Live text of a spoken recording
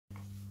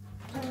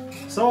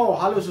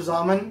So, hallo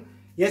zusammen.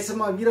 Jetzt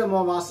mal wieder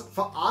mal was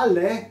für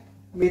alle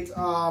mit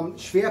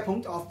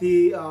Schwerpunkt auf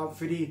die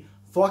für die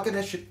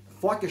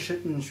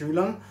fortgeschrittenen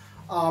Schüler.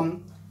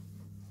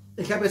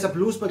 Ich habe jetzt eine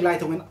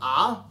Bluesbegleitung in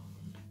A.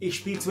 Ich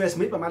spiele zuerst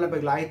mit bei meiner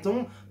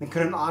Begleitung. Dann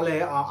können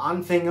alle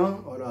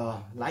Anfänger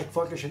oder leicht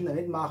Fortgeschrittene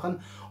mitmachen.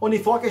 Und die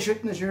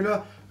fortgeschrittenen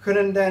Schüler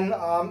können dann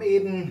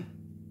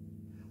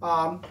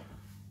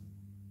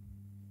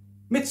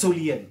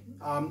mitsolieren.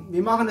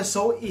 Wir machen es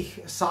so,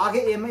 ich sage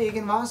immer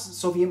irgendwas,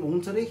 so wie im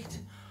Unterricht,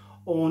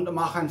 und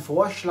mache einen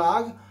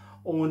Vorschlag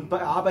und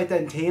bearbeite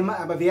ein Thema,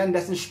 aber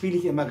währenddessen spiele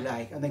ich immer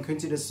gleich. Und dann können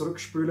Sie das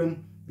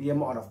zurückspülen, wie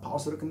immer, oder auf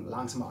Pause drücken,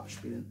 langsam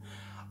abspielen.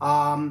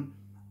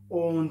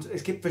 Und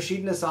es gibt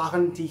verschiedene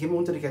Sachen, die ich im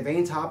Unterricht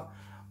erwähnt habe,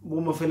 wo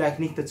wir vielleicht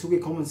nicht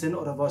dazugekommen sind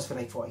oder was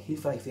vielleicht für euch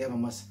hilfreich wäre,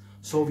 wenn wir es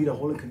so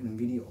wiederholen könnten im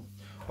Video.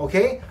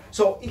 Okay,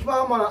 so ich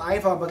mache mal eine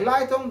einfache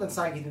Begleitung, dann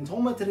zeige ich den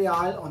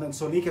Tonmaterial und dann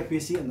soliere ich ein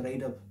bisschen und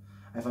rede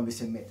einfach ein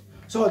bisschen mit.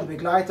 So, die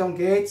Begleitung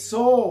geht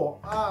so.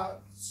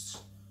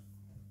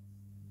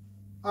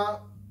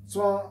 1,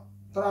 2,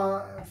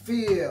 3,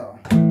 4.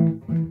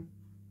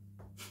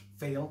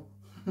 Fail.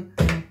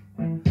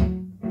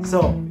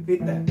 So,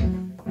 bitte.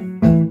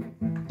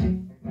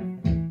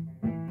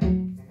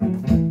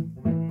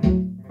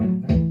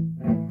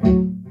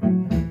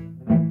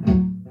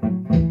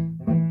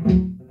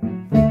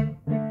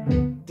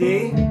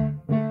 D,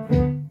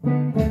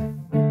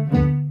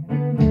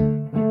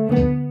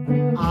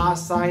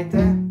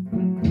 A-Seite,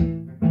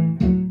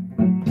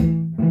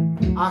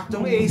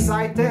 Achtung,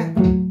 E-Seite,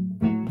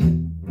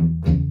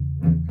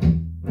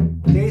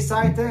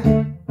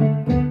 D-Seite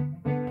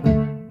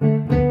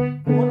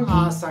und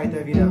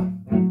A-Seite wieder,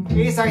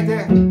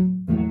 E-Seite.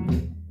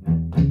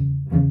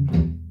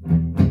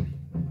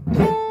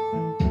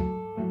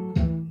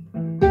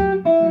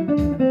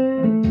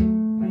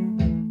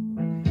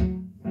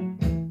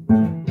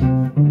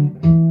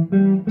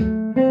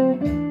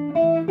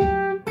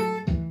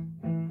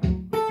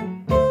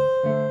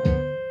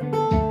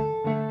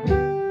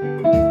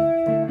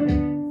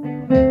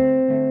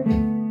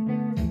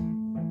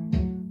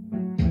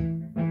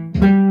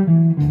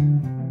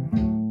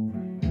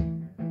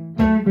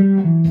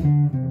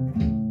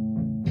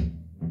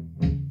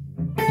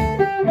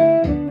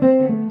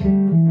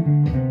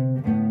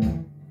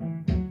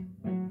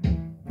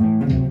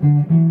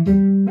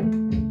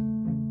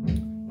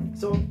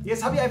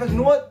 Jetzt habe ich einfach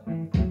nur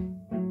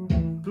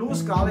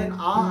Blues-Skala in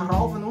A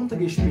rauf und runter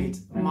gespielt.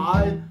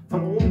 Mal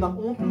von oben nach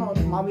unten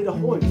und mal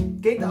wiederholt.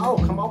 Geht auch,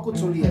 kann man auch gut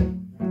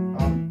solieren.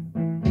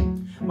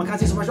 Man kann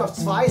sich zum Beispiel auf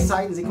 2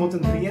 Seiten sich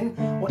konzentrieren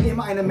und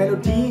immer eine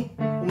Melodie,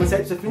 wo man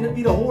selbst erfindet,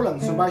 wiederholen.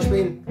 Zum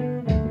Beispiel.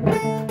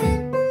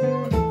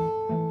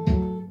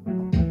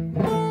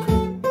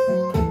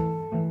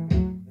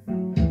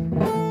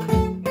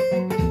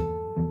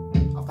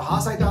 Auf der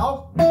H-Seite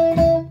auch.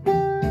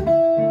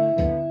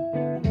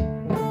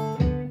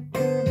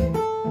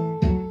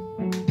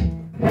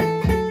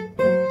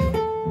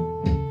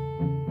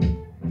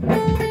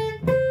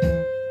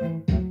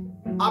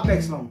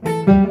 Abwechslung.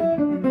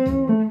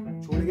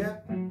 Entschuldige.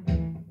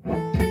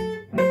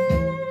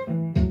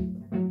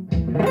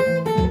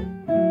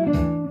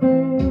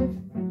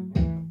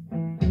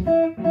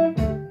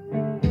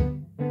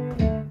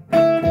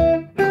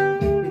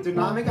 Mit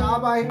Dynamik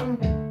arbeiten.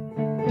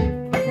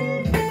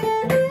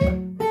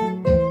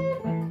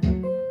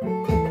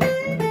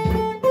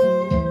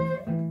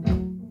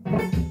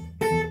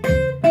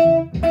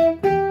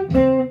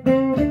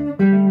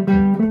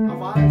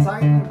 Auf allen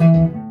Seiten.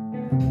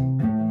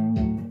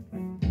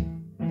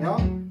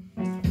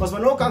 Was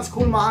man noch ganz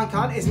cool machen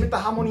kann, ist mit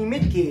der Harmonie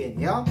mitgehen.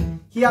 Ja?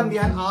 Hier haben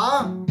wir ein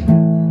A.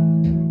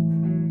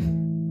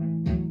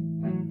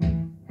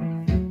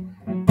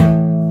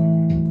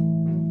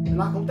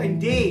 Danach kommt ein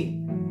D.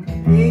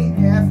 E,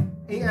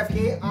 F,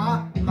 G,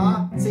 A,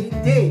 H, C,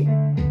 D.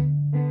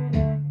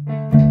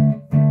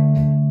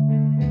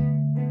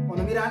 Und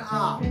dann wieder ein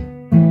A.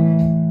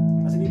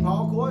 Also die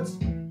Power Chords.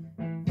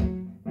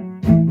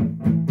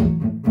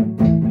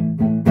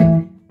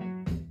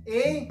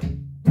 E.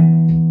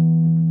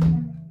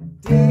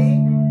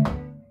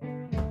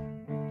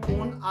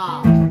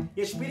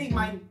 Jetzt spiele ich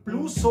mein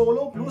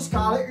Blues-Solo,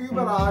 Blues-Skala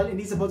überall in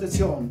dieser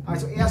Position.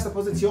 Also erste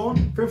Position,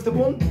 5.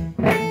 Bund.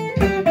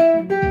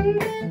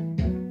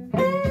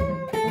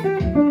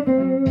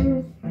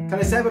 Kann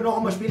ich selber noch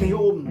einmal spielen hier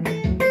oben.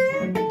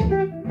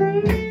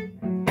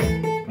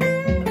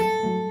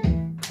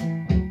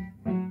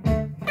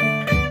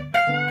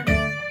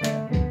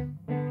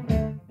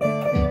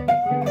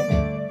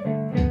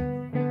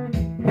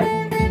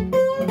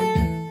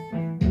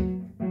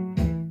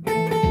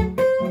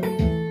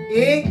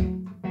 E.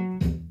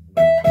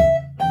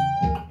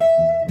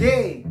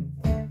 D,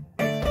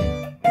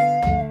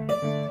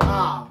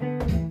 A.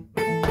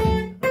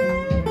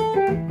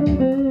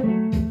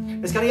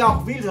 Das kann ich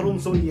auch wild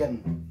herumsolieren.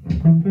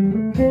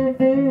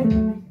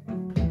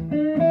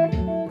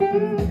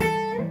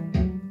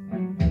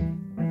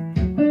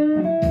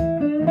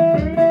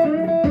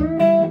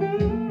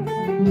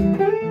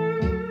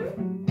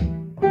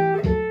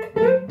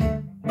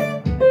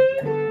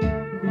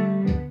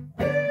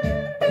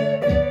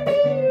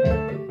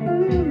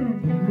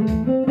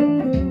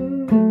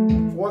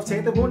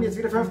 10. Bund, jetzt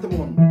wieder 5.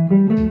 Bund.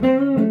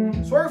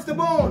 12.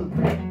 Bund.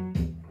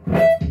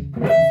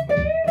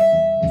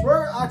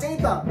 10.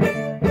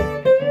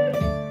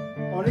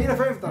 Und wieder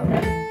 5.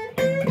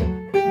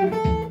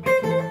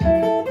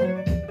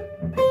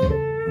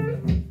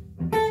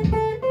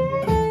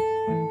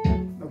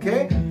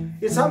 Okay,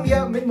 jetzt haben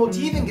wir mit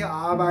Motiven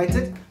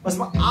gearbeitet. Was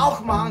man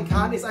auch machen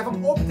kann, ist einfach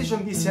optisch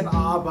ein bisschen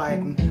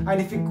arbeiten.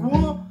 Eine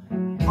Figur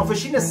auf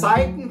verschiedene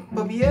Seiten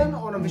probieren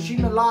oder in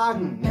verschiedenen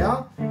Lagen.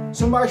 Ja?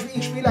 Zum Beispiel,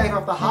 ich spiele einfach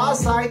auf der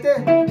H-Seite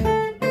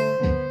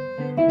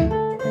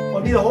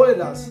und wiederhole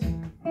das.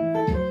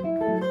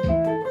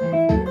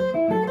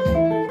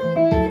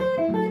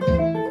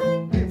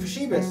 Ich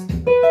verschiebe es.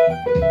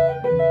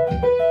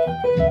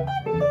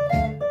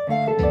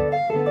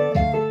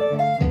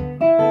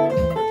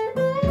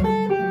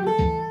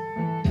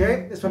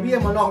 Okay, jetzt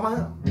probieren wir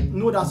nochmal,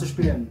 nur das zu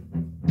spielen.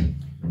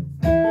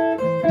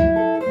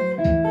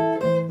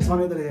 Das war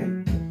wieder die.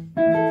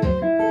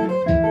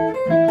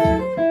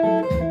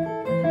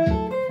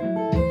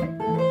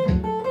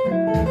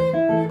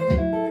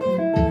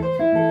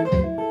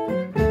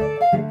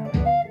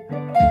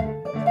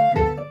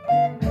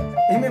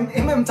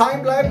 Immer im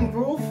Time bleiben,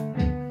 Groove.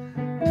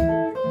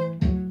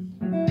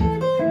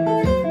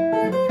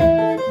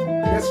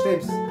 Jetzt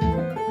stimmt's.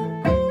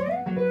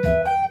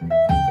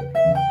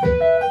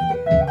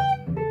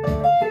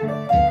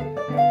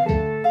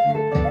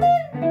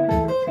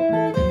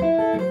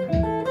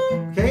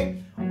 Okay?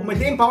 Und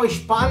mit dem baue ich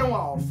Spannung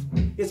auf.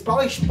 Jetzt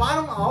baue ich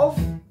Spannung auf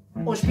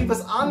und spiele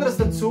was anderes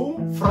dazu,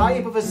 frei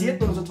improvisiert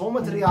mit unserem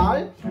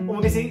Tonmaterial, um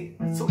ein bisschen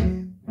zu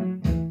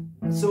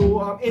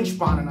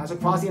entspannen, also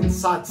quasi ein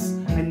Satz,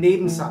 ein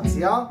Nebensatz,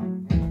 ja?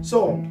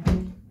 So.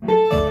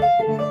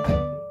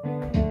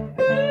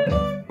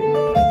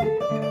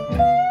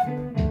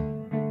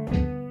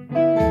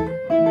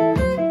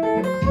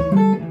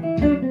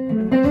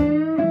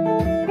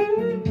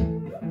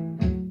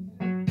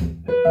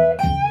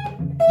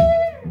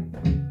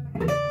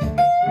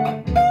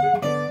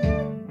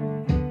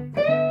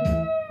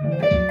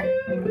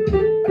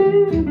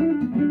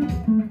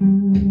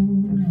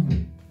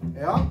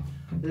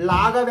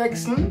 Lager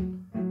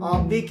wechseln.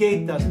 Wie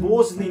geht das?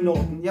 Wo sind die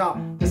Noten? Ja,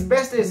 das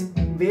Beste ist,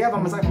 wenn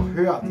man es einfach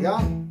hört.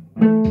 Ja?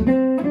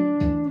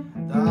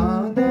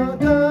 Da, da,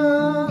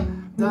 da,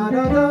 da,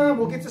 da, da.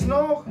 Wo gibt es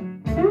noch?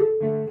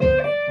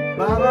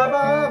 Ba, ba,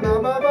 ba, ba,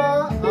 ba,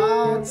 ba.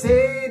 A, C,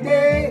 D,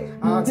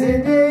 A,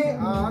 C, D,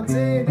 A,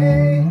 C,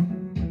 D,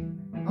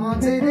 A,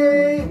 C,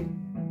 D,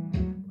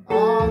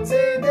 A, C,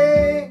 D.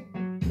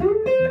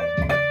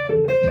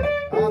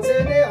 A,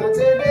 C, D, A, C,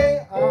 D,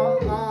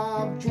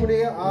 A,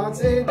 Julia, A,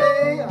 C, D,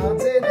 A,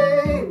 C, D,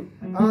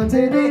 A,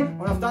 C, D.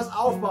 Und auf das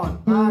aufbauen.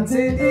 A,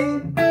 C,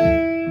 D,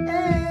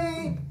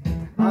 E,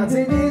 A,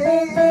 C, D,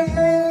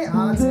 E,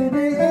 A, C, D,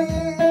 E.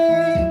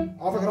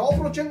 Einfach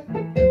raufrutschen.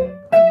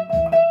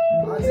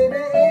 A, C, D,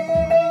 E,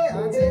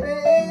 A, C, D,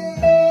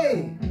 E.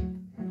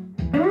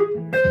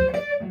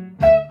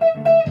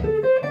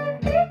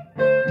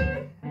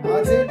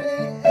 A, C, D,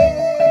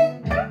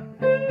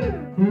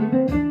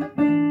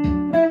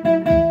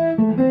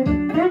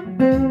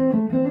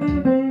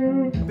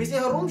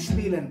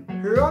 herumspielen,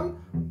 hören,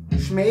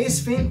 Schmähs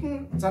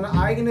finden, seine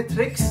eigenen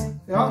Tricks,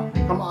 ja,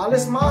 kann man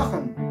alles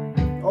machen.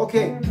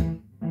 Okay,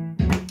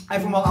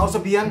 einfach mal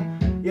ausprobieren.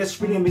 Jetzt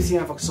spiele ich ein bisschen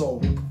einfach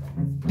so.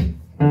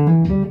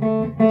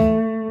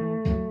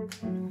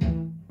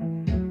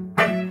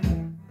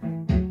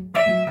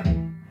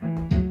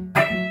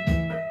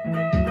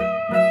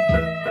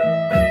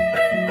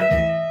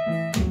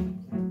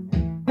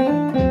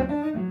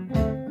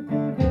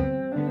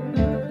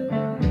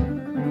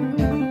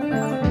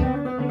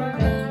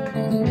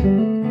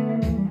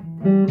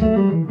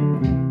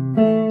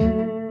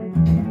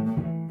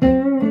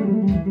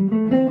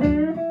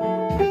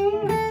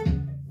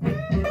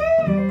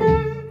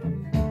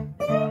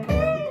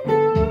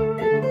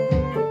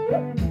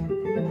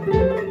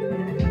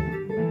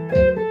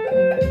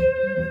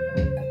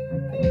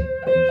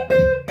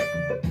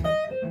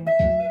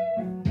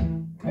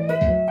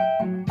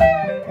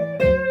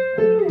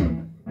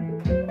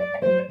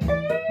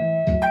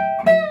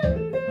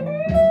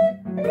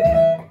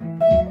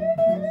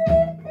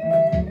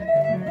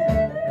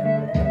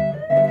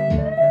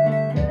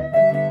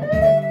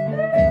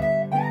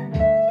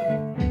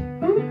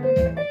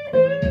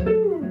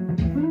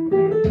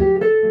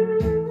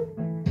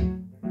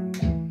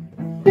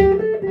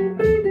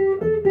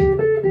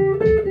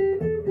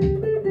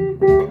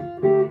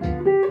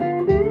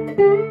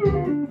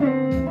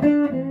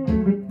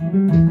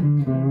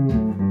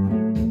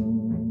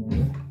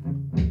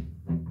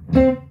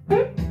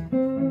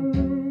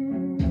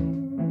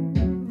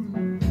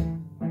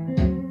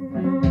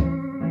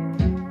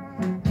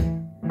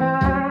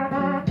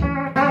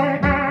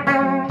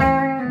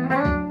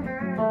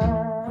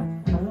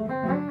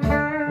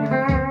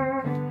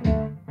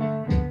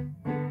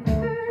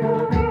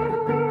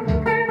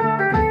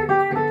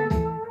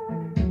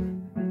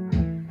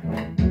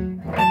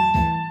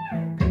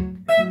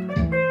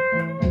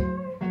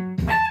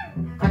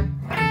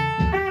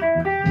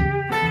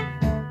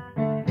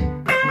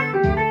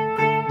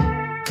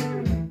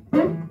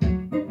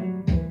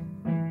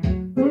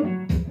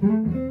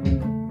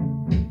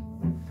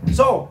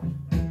 So,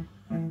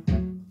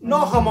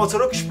 noch einmal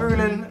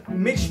zurückspülen,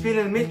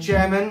 mitspielen,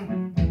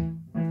 mitjammen.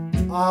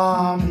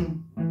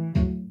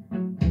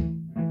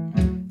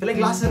 Vielleicht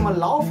lasse ich mal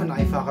laufen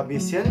einfach ein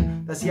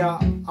bisschen, dass ihr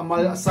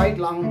einmal eine Zeit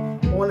lang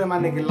ohne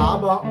meine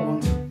Gelaber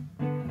und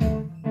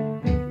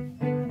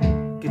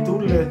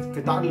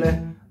Gedaddle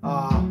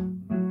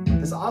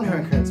das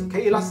anhören könnt.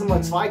 Okay, ihr lasst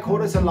mal 2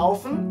 Akkorde so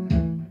laufen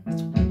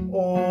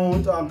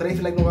und dreht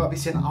vielleicht noch ein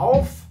bisschen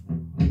auf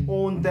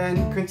und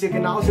dann könnt ihr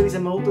genauso diese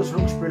Minute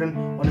zurückspielen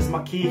und das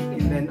markiere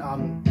ich in den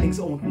links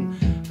unten.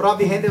 Brav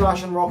die Hände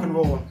waschen,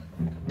 Rock'n'Roll.